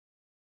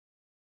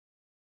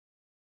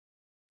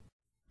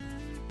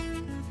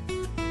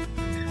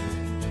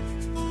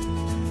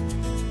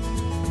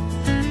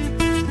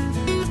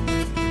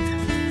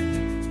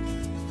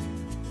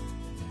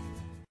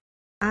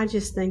I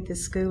just think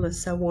this school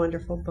is so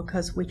wonderful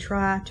because we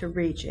try to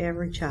reach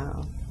every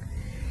child,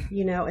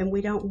 and we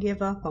don't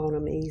give up on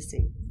them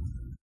easy.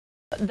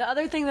 The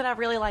other thing that I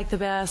really like the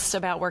best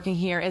about working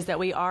here is that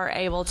we are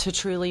able to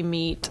truly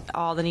meet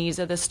all the needs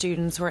of the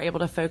students. We're able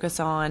to focus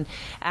on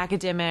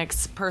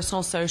academics,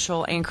 personal,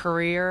 social, and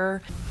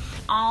career.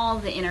 All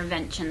the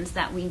interventions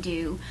that we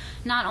do,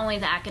 not only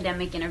the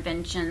academic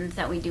interventions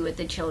that we do with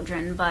the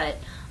children, but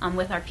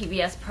with our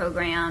PBS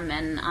program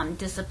and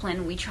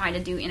discipline, we try to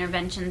do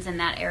interventions in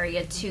that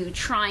area too,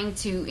 trying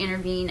to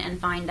intervene and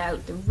find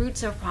out the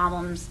roots of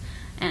problems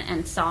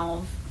and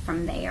solve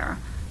from there.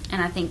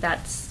 And I think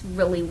that's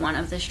really one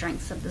of the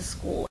strengths of the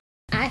school.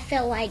 I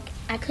felt like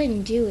I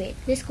couldn't do it.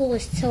 This school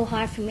was so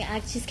hard for me,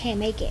 I just can't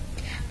make it.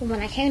 But when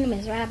I came to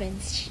Ms.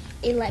 Robbins,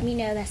 it let me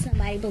know that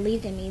somebody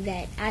believed in me,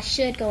 that I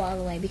should go all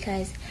the way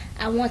because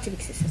I want to be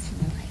successful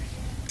in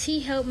life. She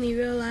helped me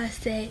realize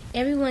that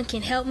everyone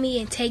can help me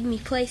and take me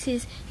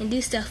places and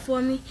do stuff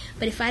for me,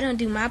 but if I don't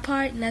do my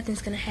part,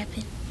 nothing's going to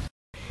happen.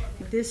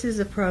 This is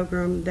a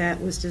program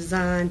that was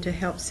designed to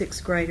help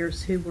sixth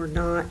graders who were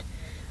not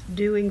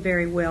doing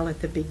very well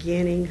at the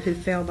beginning, who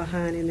fell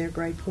behind in their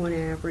grade point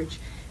average,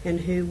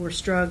 and who were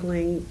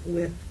struggling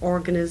with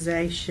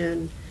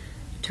organization,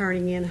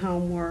 turning in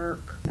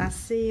homework. I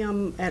see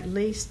them at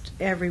least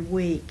every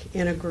week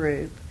in a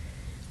group.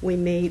 We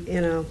meet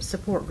in a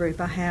support group.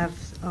 I have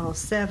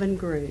 7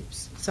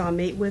 groups, so I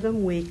meet with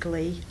them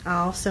weekly. I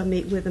also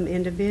meet with them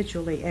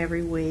individually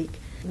every week.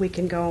 We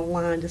can go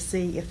online to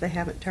see if they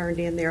haven't turned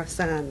in their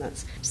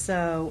assignments.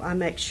 So I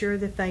make sure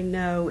that they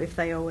know if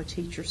they owe a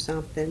teacher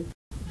something.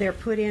 They're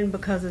put in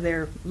because of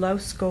their low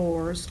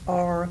scores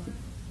or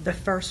the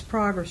first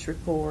progress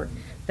report.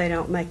 They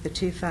don't make the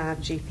 2.5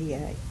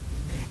 GPA.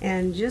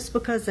 And just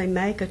because they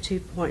make a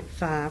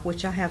 2.5,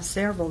 which I have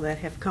several that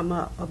have come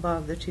up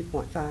above the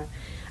 2.5,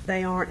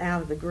 they aren't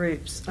out of the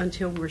groups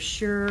until we're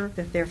sure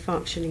that they're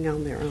functioning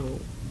on their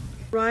own.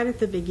 Right at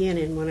the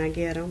beginning, when I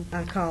get them,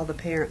 I call the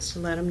parents to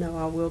let them know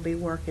I will be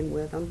working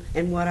with them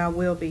and what I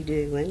will be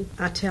doing.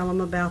 I tell them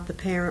about the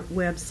parent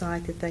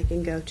website that they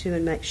can go to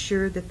and make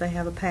sure that they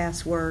have a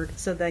password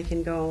so they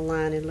can go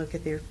online and look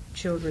at their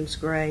children's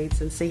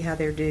grades and see how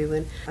they're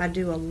doing. I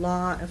do a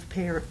lot of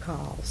parent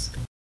calls.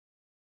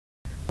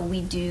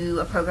 We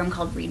do a program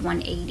called Read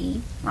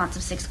 180. Lots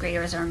of sixth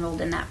graders are enrolled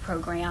in that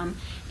program,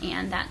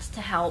 and that's to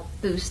help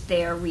boost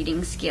their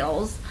reading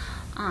skills.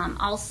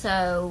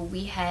 Also,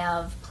 we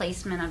have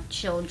placement of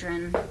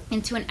children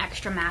into an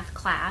extra math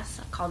class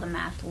called a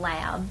math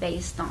lab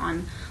based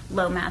on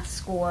low math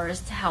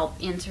scores to help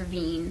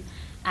intervene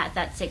at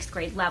that 6th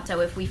grade level.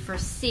 So if we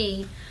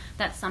foresee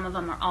that some of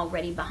them are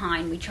already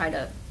behind, we try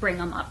to bring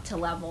them up to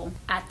level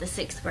at the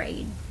 6th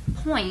grade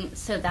point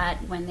so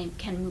that when they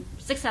can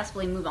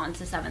successfully move on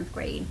to 7th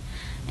grade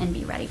and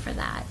be ready for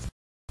that.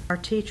 Our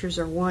teachers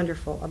are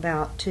wonderful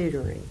about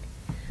tutoring.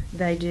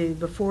 They do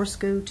before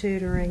school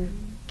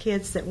tutoring.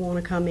 Kids that want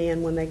to come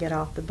in when they get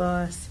off the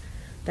bus,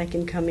 they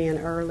can come in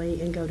early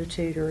and go to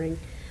tutoring.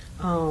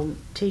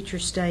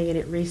 Teachers stay in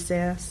at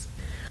recess.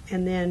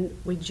 And then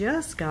we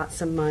just got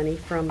some money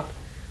from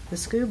the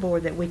school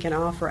board that we can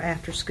offer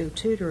after-school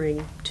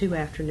tutoring 2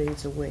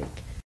 afternoons a week.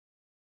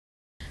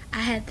 I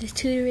have this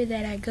tutor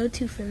that I go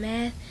to for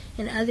math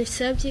and other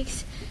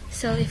subjects,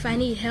 so if I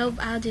need help,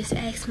 I'll just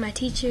ask my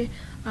teacher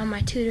or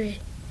my tutor,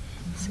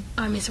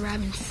 or Ms.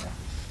 Robbins.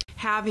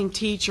 Having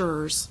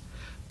teachers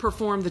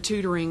perform the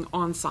tutoring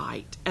on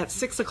site at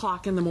 6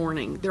 o'clock in the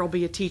morning, there will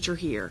be a teacher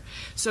here.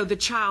 So the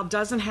child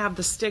doesn't have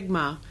the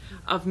stigma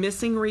of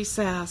missing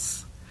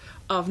recess,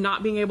 of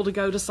not being able to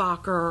go to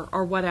soccer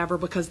or whatever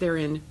because they're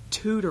in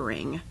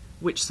tutoring,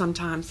 which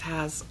sometimes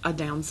has a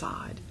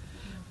downside.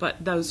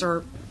 But those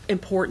are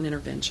important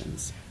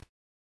interventions.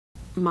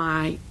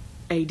 My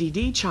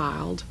ADD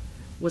child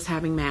was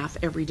having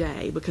math every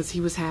day because he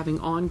was having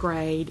on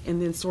grade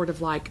and then sort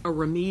of like a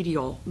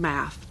remedial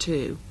math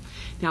too.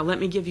 Now let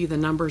me give you the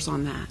numbers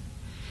on that.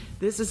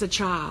 This is a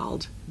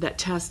child that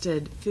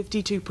tested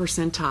 52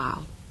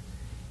 percentile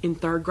in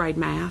 3rd grade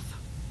math.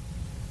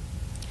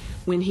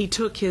 When he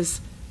took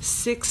his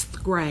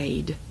 6th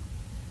grade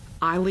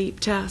ILEAP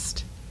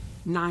test,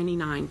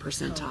 99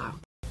 percentile.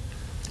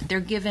 They're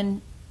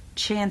given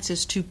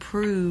chances to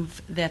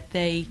prove that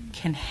they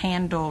can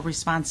handle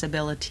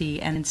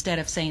responsibility, and instead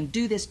of saying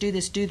do this, do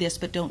this, do this,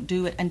 but don't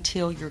do it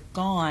until you're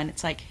gone,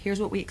 it's like,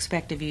 here's what we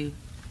expect of you,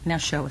 now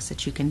show us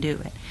that you can do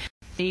it.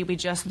 We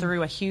just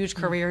threw a huge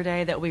career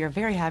day that we are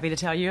very happy to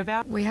tell you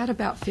about. We had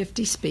about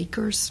 50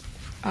 speakers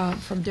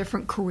from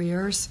different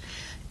careers,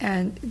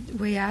 and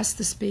we asked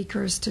the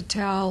speakers to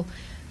tell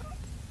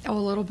a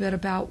little bit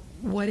about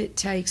what it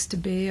takes to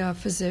be a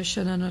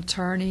physician, an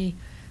attorney,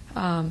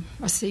 a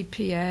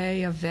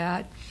CPA, a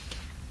vet,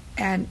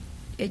 and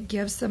it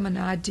gives them an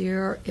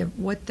idea of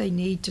what they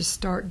need to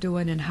start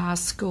doing in high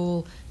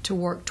school to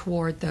work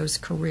toward those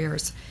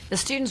careers. The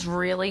students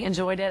really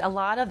enjoyed it. A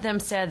lot of them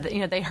said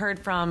that, they heard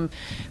about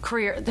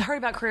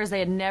careers they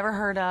had never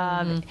heard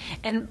of. Mm-hmm.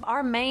 And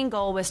our main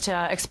goal was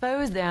to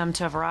expose them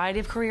to a variety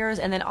of careers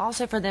and then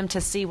also for them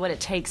to see what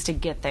it takes to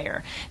get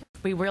there.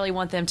 We really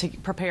want them to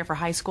prepare for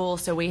high school,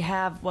 so we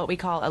have what we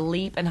call a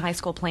LEAP and high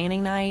school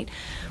planning night,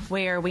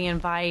 where we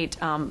invite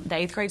the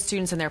 8th grade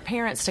students and their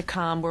parents to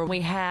come, where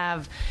we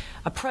have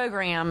a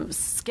program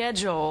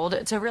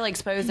scheduled to really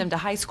expose them to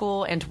high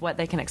school and to what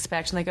they can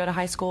expect when they go to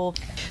high school.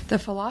 The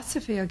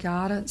philosophy of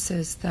guidance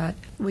is that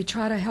we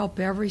try to help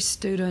every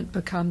student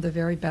become the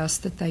very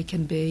best that they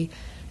can be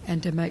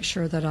and to make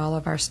sure that all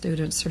of our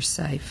students are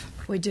safe.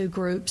 We do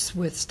groups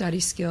with study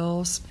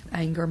skills,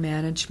 anger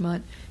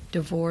management,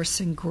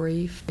 divorce and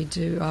grief. We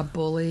do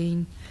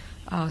bullying,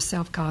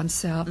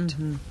 self-concept.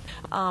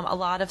 A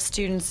lot of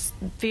students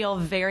feel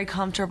very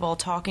comfortable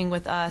talking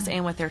with us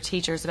and with their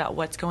teachers about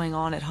what's going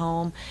on at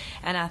home,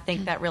 and I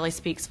think that really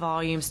speaks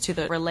volumes to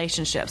the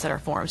relationships that are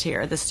formed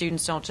here. The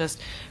students don't just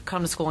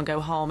come to school and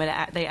go home,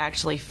 and they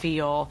actually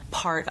feel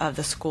part of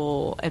the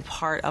school and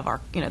part of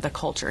our, the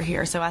culture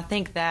here. So I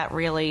think that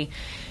really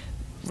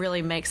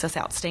makes us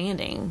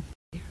outstanding.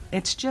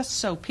 It's just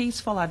so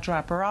peaceful. I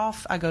drop her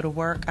off, I go to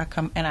work, I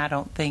come, and I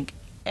don't think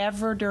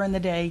ever during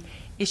the day,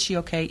 is she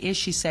okay? Is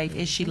she safe?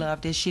 Is she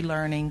loved? Is she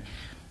learning?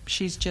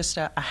 She's just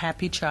a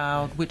happy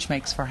child, which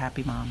makes for a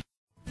happy mom.